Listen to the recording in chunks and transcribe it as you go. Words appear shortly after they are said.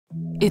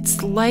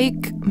It's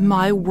like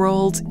my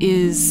world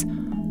is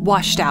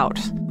washed out,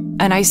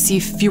 and I see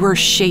fewer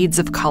shades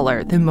of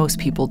color than most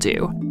people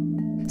do.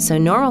 So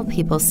normal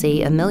people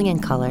see 1 million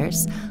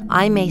colors.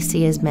 I may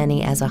see as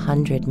many as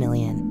 100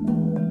 million.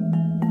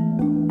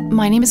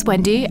 My name is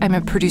Wendy. I'm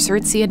a producer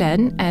at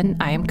CNN, and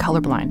I am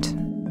colorblind.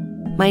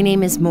 My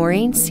name is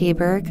Maureen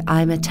Seaberg.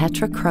 I'm a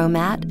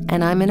tetrachromat,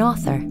 and I'm an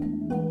author.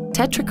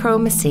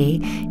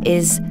 Tetrachromacy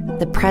is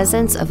the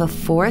presence of a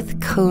fourth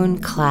cone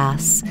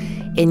class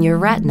in your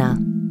retina.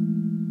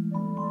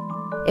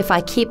 If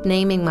I keep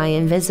naming my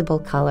invisible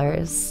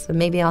colors,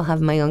 maybe I'll have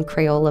my own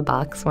Crayola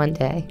box one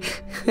day.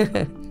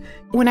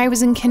 When I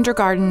was in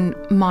kindergarten,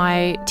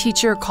 my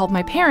teacher called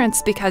my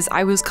parents because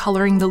I was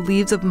coloring the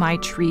leaves of my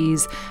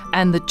trees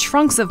and the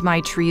trunks of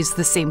my trees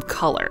the same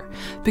color,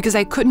 because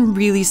I couldn't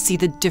really see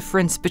the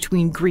difference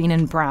between green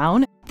and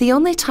brown. The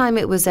only time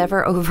it was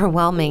ever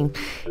overwhelming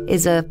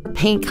is a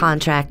paint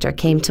contractor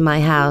came to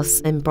my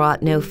house and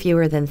brought no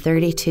fewer than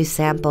 32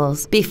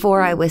 samples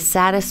before I was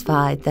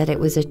satisfied that it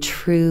was a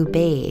true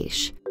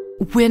beige.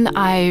 When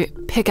I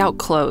pick out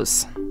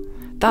clothes,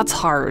 that's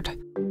hard.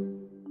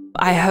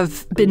 I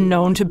have been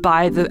known to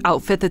buy the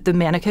outfit that the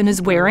mannequin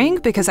is wearing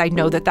because I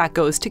know that that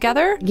goes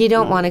together. You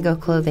don't want to go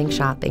clothing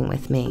shopping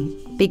with me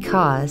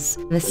because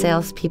the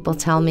salespeople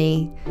tell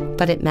me,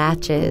 but it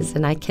matches,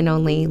 and I can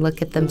only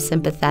look at them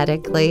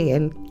sympathetically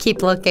and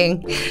keep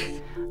looking.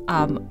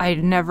 I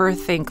never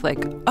think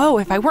like, oh,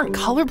 if I weren't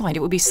colorblind,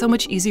 it would be so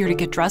much easier to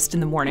get dressed in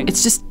the morning.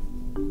 It's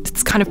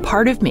kind of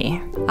part of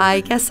me.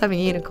 I guess I'm a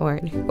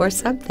unicorn or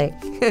something.